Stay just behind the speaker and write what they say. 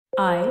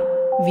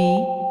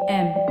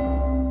IVM.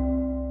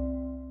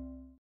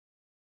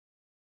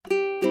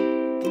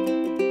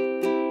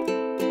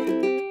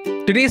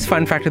 Today's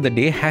fun fact of the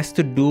day has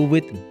to do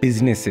with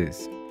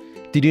businesses.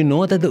 Did you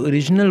know that the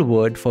original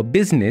word for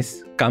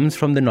business comes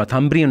from the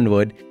Northumbrian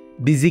word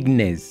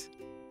busy-ness?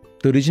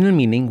 The original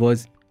meaning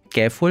was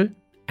careful,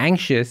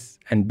 anxious,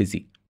 and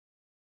busy.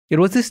 It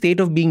was the state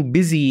of being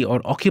busy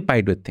or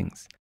occupied with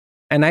things.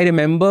 And I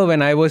remember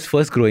when I was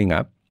first growing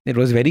up, it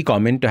was very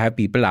common to have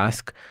people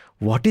ask,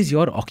 "What is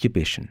your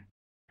occupation?"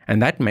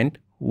 And that meant,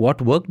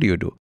 "What work do you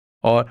do?"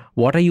 Or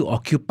 "What are you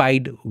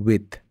occupied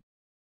with?"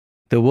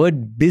 The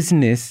word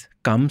business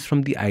comes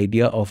from the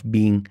idea of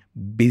being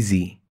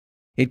busy.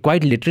 It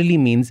quite literally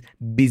means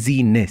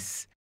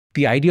busyness.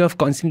 The idea of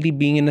constantly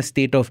being in a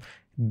state of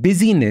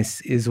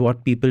busyness is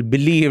what people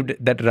believed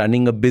that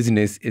running a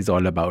business is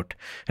all about.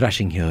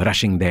 Rushing here,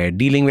 rushing there,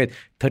 dealing with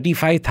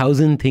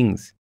 35,000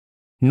 things.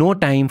 No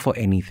time for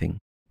anything.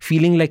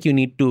 Feeling like you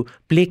need to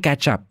play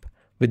catch up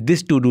with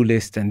this to-do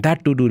list and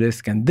that to-do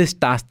list and this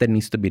task that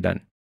needs to be done.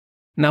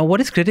 Now,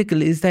 what is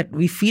critical is that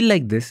we feel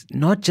like this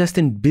not just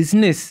in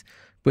business,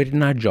 but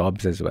in our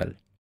jobs as well.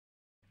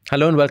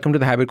 Hello and welcome to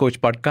the Habit Coach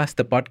Podcast,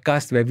 the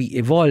podcast where we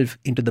evolve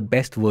into the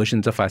best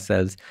versions of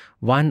ourselves,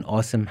 one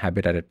awesome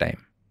habit at a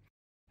time.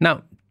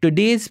 Now,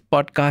 today's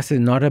podcast is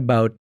not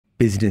about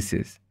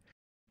businesses.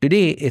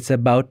 Today, it's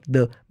about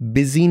the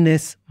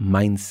busyness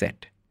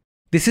mindset.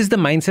 This is the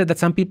mindset that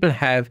some people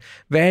have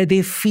where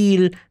they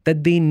feel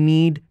that they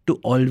need to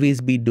always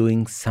be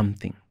doing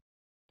something.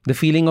 The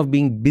feeling of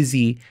being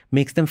busy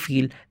makes them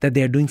feel that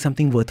they are doing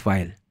something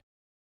worthwhile.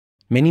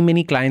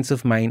 Many clients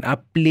of mine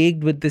are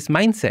plagued with this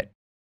mindset.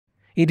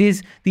 It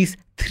is these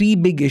three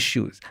big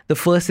issues. The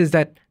first is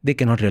that they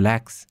cannot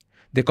relax.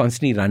 They're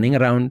constantly running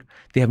around.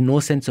 They have no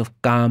sense of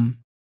calm.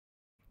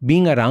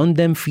 Being around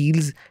them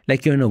feels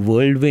like you're in a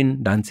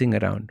whirlwind dancing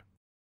around.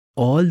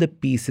 All the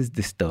peace is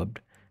disturbed.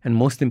 And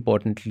most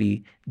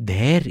importantly,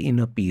 their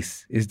inner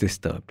peace is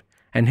disturbed.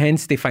 And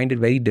hence they find it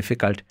very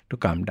difficult to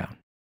calm down.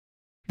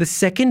 The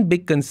second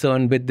big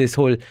concern with this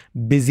whole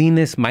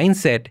busyness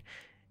mindset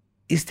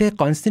is they're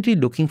constantly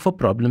looking for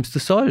problems to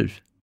solve.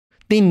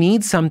 They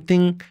need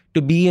something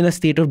to be in a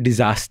state of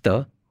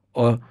disaster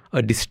or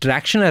a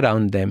distraction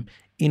around them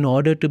in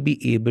order to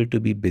be able to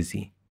be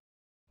busy.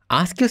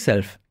 Ask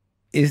yourself,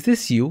 is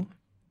this you?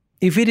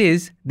 If it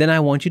is, then I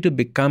want you to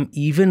become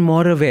even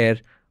more aware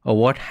of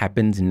what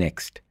happens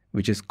next,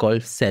 which is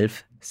called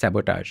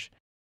self-sabotage.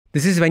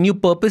 This is when you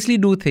purposely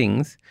do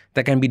things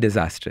that can be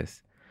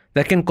disastrous,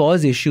 that can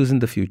cause issues in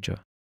the future.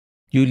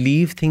 You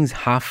leave things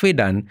halfway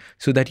done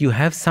so that you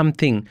have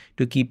something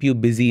to keep you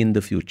busy in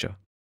the future.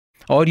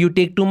 Or you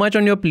take too much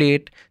on your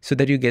plate so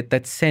that you get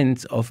that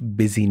sense of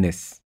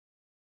busyness.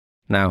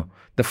 Now,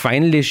 the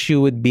final issue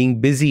with being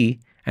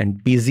busy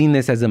and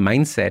busyness as a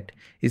mindset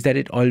is that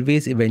it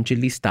always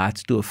eventually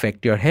starts to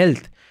affect your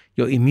health.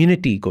 Your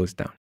immunity goes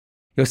down.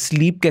 Your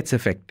sleep gets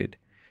affected.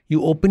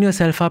 You open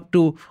yourself up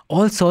to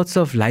all sorts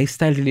of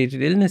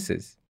lifestyle-related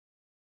illnesses.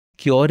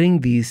 Curing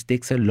these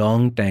takes a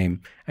long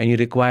time and you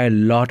require a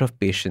lot of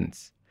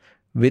patience.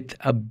 With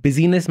a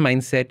busyness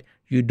mindset,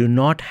 you do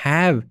not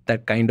have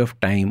that kind of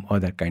time or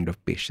that kind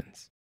of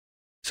patience.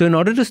 So in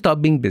order to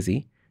stop being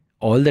busy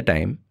all the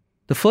time,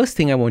 the first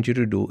thing I want you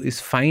to do is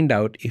find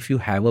out if you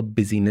have a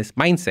busyness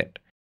mindset.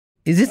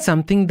 Is it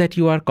something that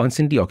you are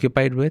constantly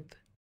occupied with?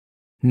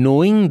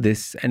 Knowing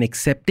this and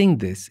accepting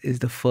this is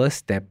the first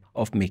step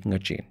of making a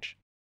change.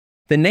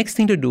 The next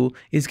thing to do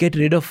is get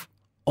rid of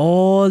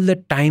all the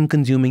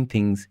time-consuming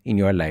things in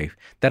your life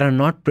that are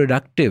not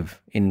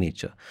productive in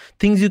nature.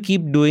 Things you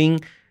keep doing,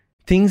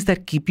 things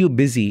that keep you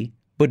busy,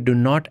 but do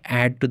not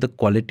add to the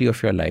quality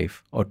of your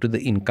life or to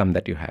the income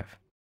that you have.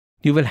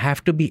 You will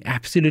have to be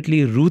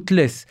absolutely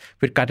ruthless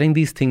with cutting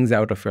these things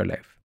out of your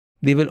life.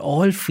 They will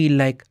all feel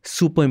like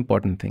super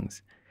important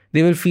things.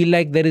 They will feel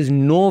like there is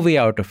no way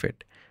out of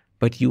it,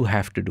 but you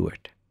have to do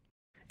it.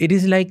 It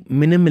is like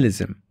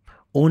minimalism.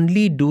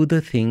 Only do the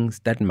things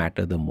that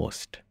matter the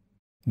most.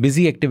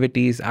 Busy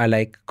activities are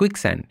like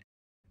quicksand.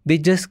 They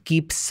just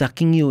keep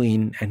sucking you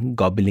in and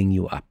gobbling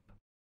you up.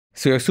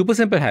 So your super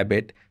simple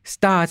habit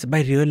starts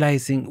by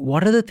realizing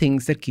what are the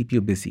things that keep you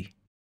busy.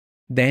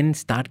 Then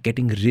start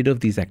getting rid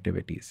of these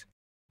activities.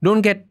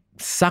 Don't get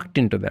sucked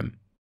into them.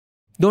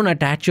 Don't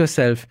attach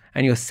yourself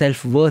and your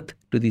self-worth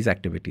to these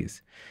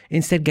activities.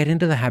 Instead, get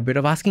into the habit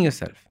of asking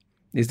yourself,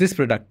 is this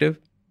productive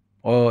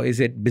or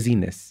is it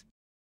busyness?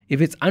 If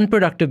it's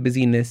unproductive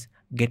busyness,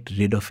 get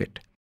rid of it.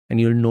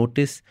 And you'll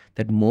notice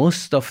that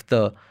most of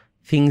the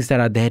things that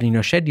are there in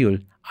your schedule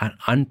are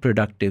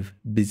unproductive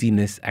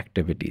busyness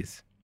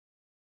activities.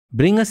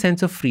 Bring a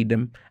sense of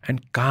freedom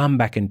and calm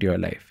back into your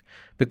life.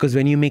 Because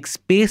when you make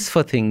space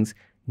for things,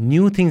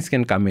 new things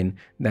can come in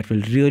that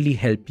will really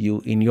help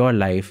you in your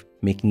life,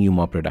 making you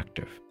more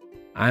productive.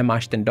 I'm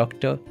Ashton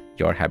Doctor,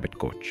 your habit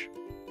coach.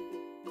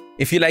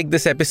 If you like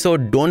this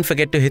episode, don't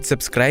forget to hit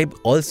subscribe.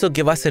 Also,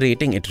 give us a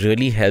rating. It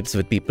really helps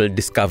with people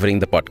discovering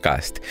the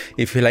podcast.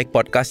 If you like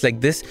podcasts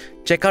like this,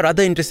 check out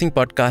other interesting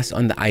podcasts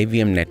on the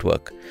IVM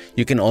network.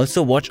 You can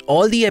also watch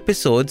all the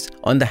episodes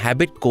on the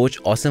Habit Coach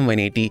Awesome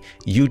 180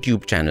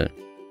 YouTube channel.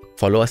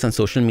 Follow us on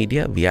social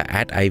media. We are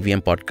at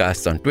IVM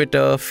Podcasts on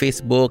Twitter,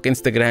 Facebook,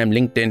 Instagram,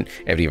 LinkedIn,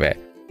 everywhere.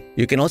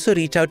 You can also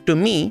reach out to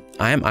me.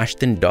 I am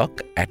Ashton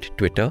Doc at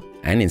Twitter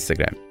and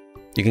Instagram.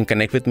 You can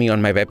connect with me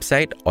on my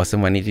website,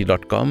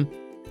 awesome180.com.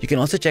 You can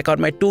also check out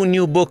my 2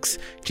 new books,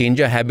 Change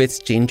Your Habits,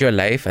 Change Your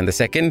Life, and the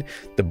second,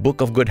 The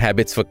Book of Good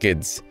Habits for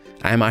Kids.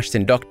 I am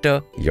Ashton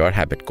Doctor, your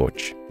habit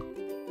coach.